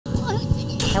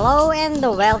Hello and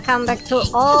welcome back to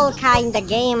all kinda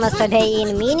games. Today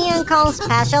in Minion-Con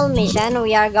Special Mission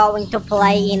we are going to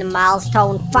play in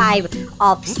Milestone 5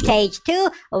 of Stage 2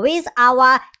 with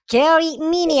our Jerry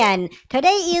Minion.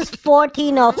 Today is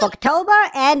 14th of October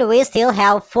and we still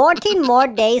have 14 more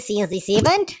days in this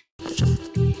event.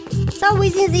 So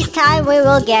within this time we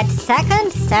will get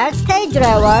second, third stage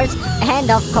rewards,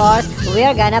 and of course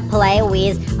we're gonna play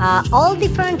with all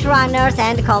different runners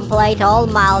and complete all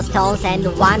milestones and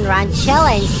one run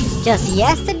challenge. Just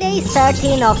yesterday,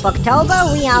 13th of October,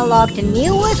 we unlocked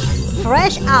newest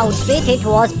fresh outfit. It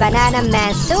was Banana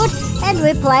Man suit and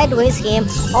we played with him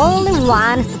only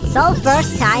once. So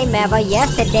first time ever,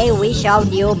 yesterday we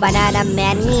showed you Banana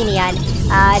Man Minion.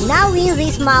 Now in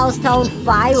this milestone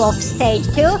 5 of stage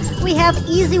 2, we have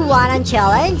easy one-run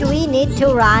challenge. We need to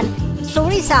run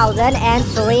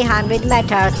 3,300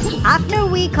 meters. After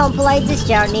we complete this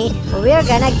journey, we're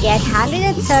gonna get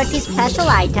 130 special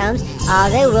items.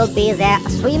 They will be the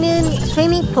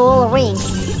swimming pool rings.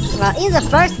 In the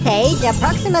first stage,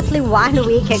 approximately 1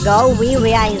 week ago, we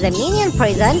were in the Minion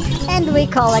prison and we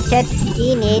collected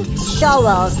in it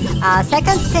shovels.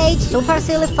 Second stage, super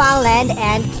silly fun land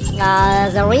and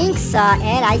the rings,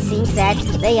 and I think that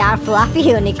they are fluffy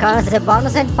unicorns, the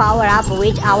bonus and power up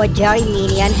which our Jerry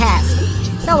Minion has.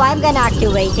 So I'm gonna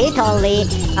activate it only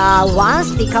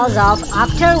once because of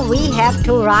after we have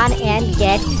to run and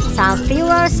get some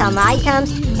fuel, some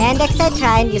items and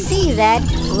etc. And you see that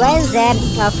when the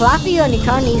fluffy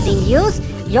unicorn is in use,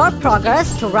 your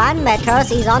progress to run meters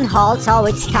is on hold, so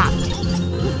it's stopped.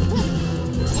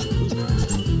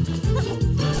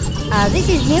 This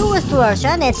is newest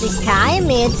version at this time.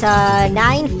 It's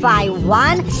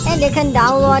 951 and you can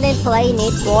download and play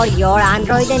it for your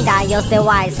Android and iOS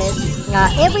devices.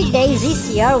 Every day this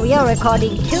year we are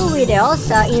recording 2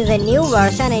 videos in the new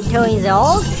version and 2 in the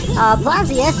old. Plus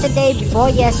yesterday, before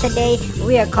yesterday,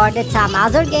 we recorded some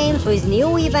other games with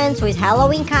new events, with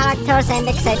Halloween characters and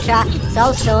etc.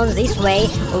 So soon this way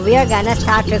we are gonna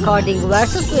start recording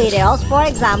versus videos. For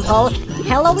example,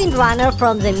 Halloween runner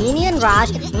from the Minion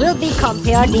Rush will be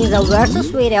compared in the versus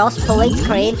video split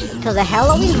screen to the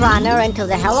Halloween runner and to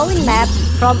the Halloween map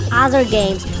from other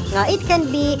games. It can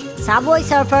be Subway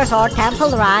Surfers or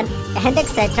Temple Run and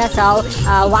etc. So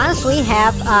once we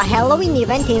have a Halloween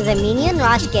event in the Minion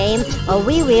Rush game,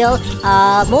 we will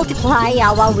multiply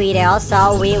our videos.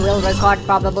 So we will record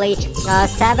probably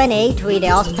 7-8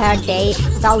 videos per day.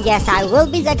 So yes, I will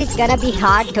be that it's gonna be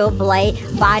hard to play,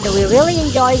 but we really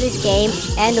enjoy this game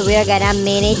and we're gonna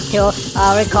manage to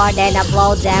record and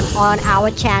upload them on our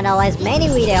channel as many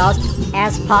videos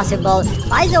as possible.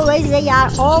 By the way, they are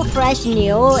all fresh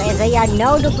new, they are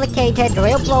no duplicated,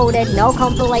 re-uploaded, no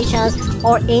compilations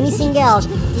or anything else.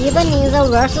 Even in the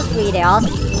versus videos,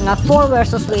 4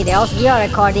 versus videos, we are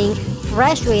recording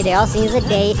fresh videos in the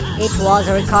day it was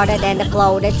recorded and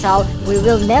uploaded, so we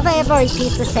will never ever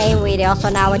repeat the same videos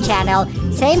on our channel.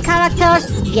 Same characters?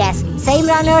 Yes. Same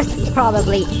runners?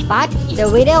 Probably. But the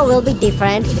video will be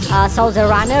different, so the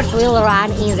runners will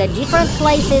run in the different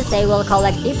places, they will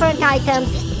collect different items.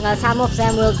 Some of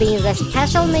them will be in the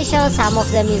special mission, some of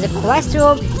them in the quest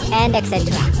room and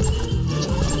etc.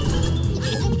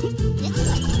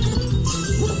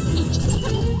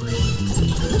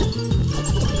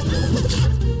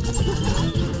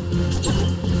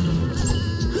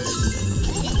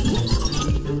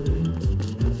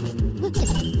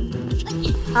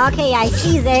 Okay, I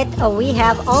see that we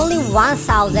have only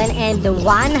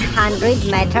 1,100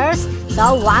 meters.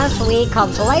 So once we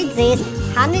complete this,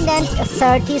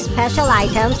 130 special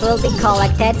items will be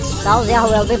collected. So there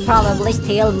will be probably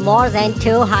still more than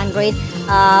 200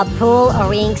 pool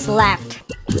rings left.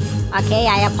 Okay,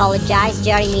 I apologize,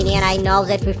 Jerry Minion. I know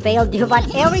that we failed you,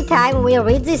 but every time we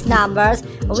read these numbers,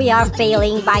 we are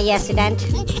failing by accident.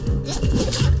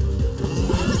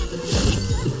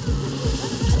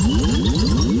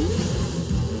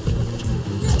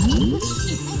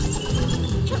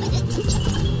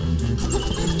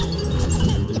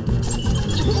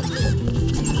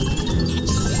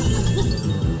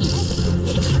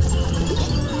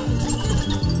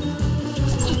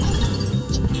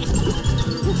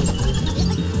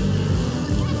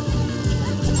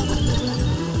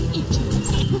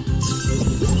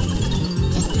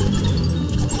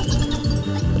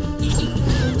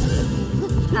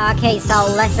 Okay, so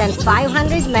less than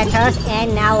 500 meters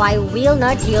and now I will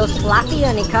not use Fluffy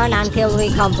Unicorn until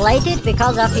we complete it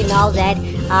because of you know that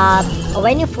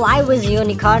when you fly with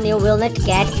Unicorn you will not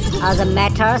get the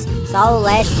meters. So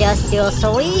let's just do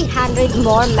 300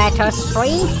 more meters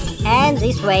sprint and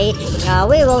this way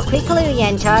we will quickly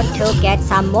re-enter to get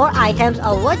some more items.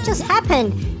 Oh, what just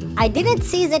happened? I didn't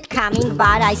see that coming,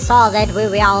 but I saw that we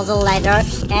were on the ladder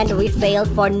and we failed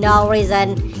for no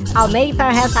reason. Or maybe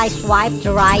perhaps I swiped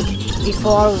right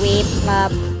before we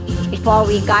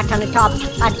got on the top.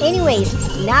 But anyways,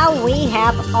 now we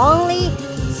have only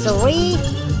 3,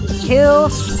 2,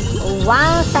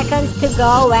 1 seconds to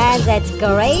go, and that's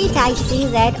great. I see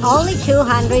that only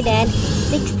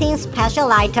 216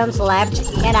 special items left,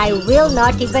 and I will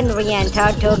not even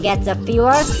re-enter to get the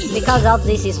viewers because of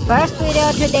this is first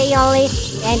video today only,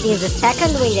 and in the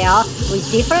second video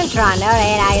with different runner,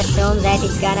 and I assume that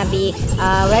it's gonna be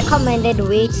recommended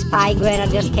which spy,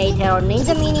 grenadier, skater or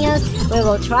ninja minions. We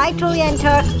will try to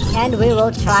re-enter and we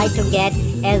will try to get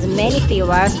as many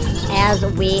viewers as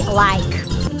we like.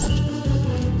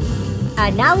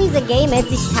 Now in the game at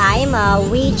this time,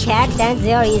 we checked that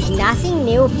there is nothing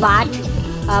new but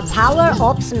power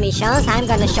ops missions. I'm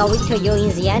gonna show it to you in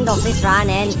the end of this run,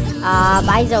 and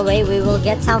by the way, we will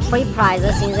get some free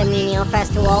prizes in the Minion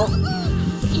Festival.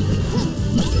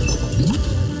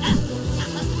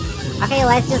 Okay,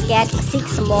 let's just get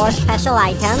 6 more special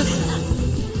items.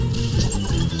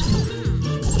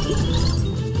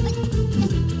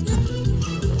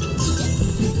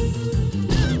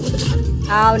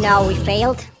 Oh no, we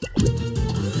failed.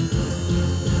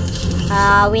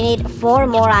 We need 4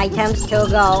 more items to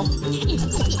go.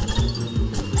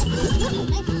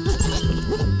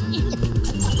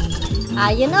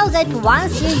 You know that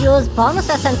once you use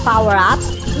bonuses and power-ups,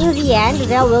 in the end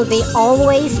there will be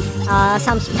always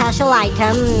some special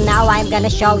item. Now I'm gonna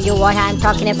show you what I'm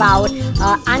talking about.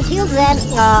 Until then,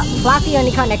 Fluffy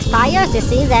Unicorn expires, you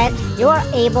see that you are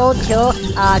able to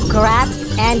grab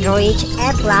and reach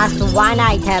at last 1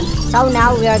 item. So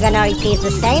now we are gonna repeat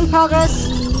the same progress.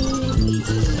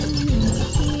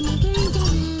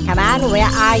 Come on, where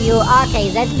are you? Okay,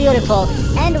 that's beautiful.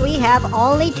 And we have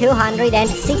only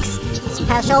 206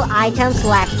 special items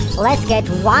left. Let's get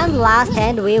one last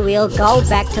and we will go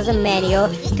back to the menu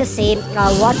to see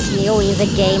what's new in the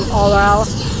game overall.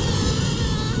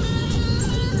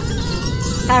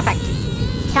 Perfect.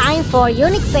 Time for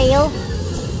unique fail.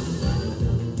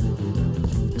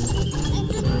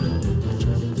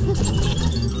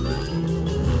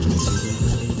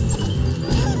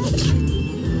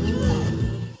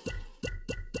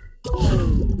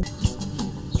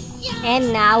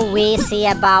 And now we see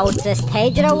about the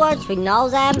stage rewards, we know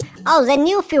them. Oh, the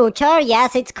new feature,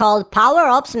 yes, it's called Power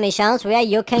Ops Missions, where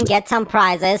you can get some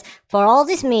prizes for all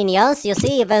these minions. You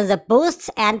see even the boosts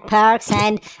and perks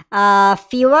and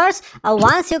viewers.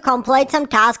 Once you complete some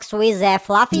tasks with the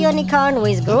Fluffy Unicorn,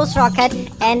 with Groose Rocket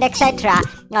and etc.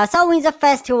 So in the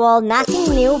festival,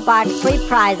 nothing new but free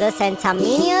prizes and some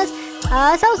minions.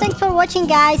 So thanks for watching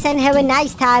guys and have a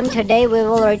nice time. Today we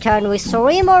will return with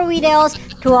 3 more videos.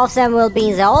 2 of them will be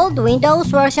in the old Windows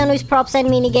version with props and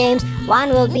minigames. 1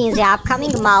 will be in the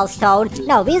upcoming Milestone.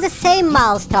 No, in the same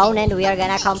Milestone, and we are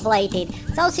gonna complete it.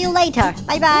 So see you later.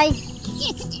 Bye bye.